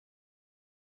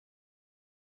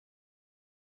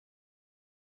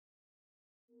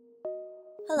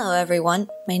Hello everyone,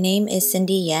 my name is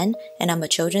Xindi Yan and I'm a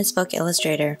children's book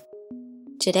illustrator.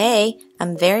 Today,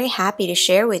 I'm very happy to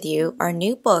share with you our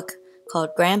new book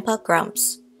called Grandpa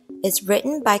Grumps. It's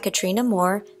written by Katrina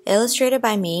Moore, illustrated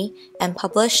by me, and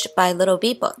published by Little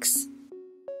Bee Books.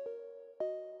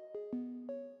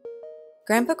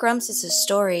 Grandpa Grumps is a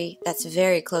story that's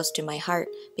very close to my heart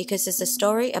because it's a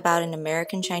story about an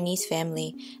American Chinese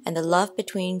family and the love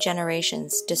between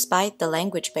generations despite the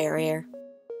language barrier.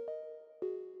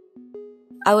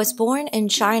 I was born in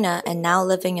China and now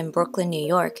living in Brooklyn, New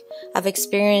York. I've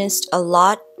experienced a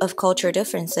lot of culture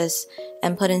differences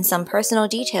and put in some personal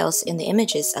details in the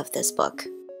images of this book.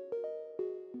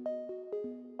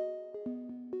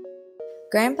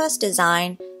 Grandpa's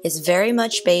design is very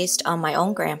much based on my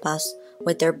own grandpas,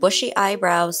 with their bushy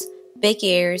eyebrows, big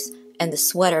ears, and the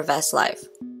sweater vest life.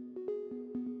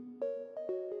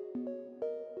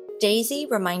 Daisy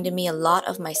reminded me a lot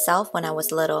of myself when I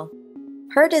was little.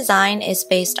 Her design is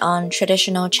based on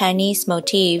traditional Chinese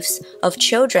motifs of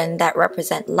children that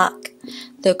represent luck.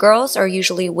 The girls are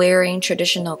usually wearing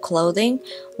traditional clothing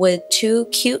with two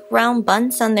cute round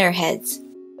buns on their heads.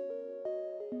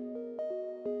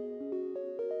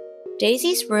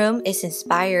 Daisy's room is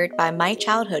inspired by my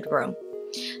childhood room.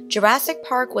 Jurassic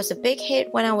Park was a big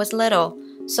hit when I was little,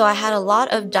 so I had a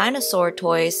lot of dinosaur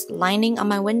toys lining on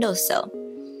my windowsill.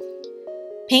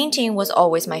 Painting was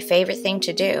always my favorite thing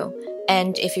to do.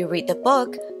 And if you read the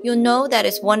book, you'll know that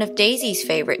it's one of Daisy's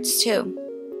favorites too.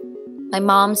 My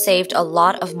mom saved a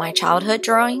lot of my childhood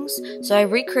drawings, so I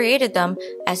recreated them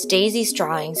as Daisy's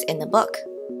drawings in the book.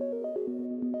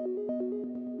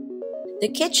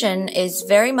 The kitchen is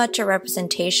very much a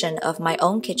representation of my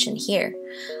own kitchen here.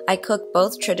 I cook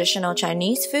both traditional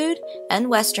Chinese food and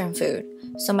Western food,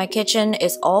 so my kitchen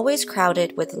is always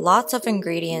crowded with lots of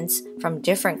ingredients from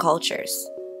different cultures.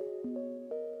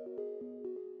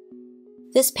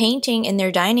 This painting in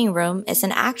their dining room is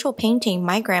an actual painting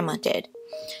my grandma did.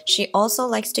 She also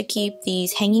likes to keep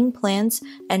these hanging plants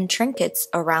and trinkets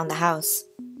around the house.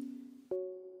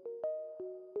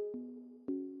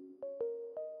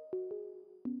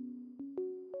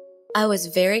 I was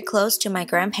very close to my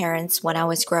grandparents when I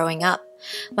was growing up.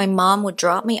 My mom would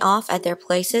drop me off at their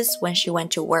places when she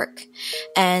went to work,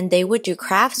 and they would do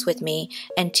crafts with me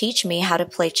and teach me how to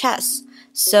play chess.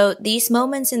 So these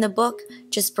moments in the book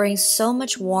just bring so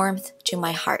much warmth to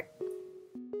my heart.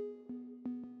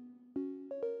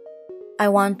 I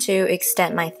want to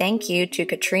extend my thank you to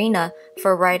Katrina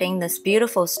for writing this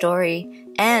beautiful story,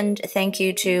 and thank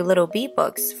you to Little Bee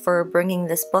Books for bringing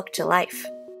this book to life.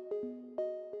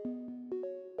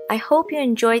 I hope you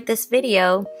enjoyed this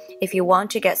video. If you want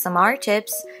to get some art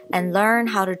tips and learn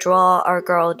how to draw our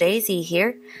girl Daisy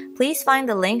here, please find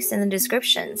the links in the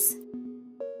descriptions.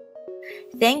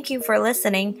 Thank you for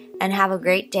listening and have a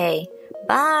great day.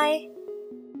 Bye!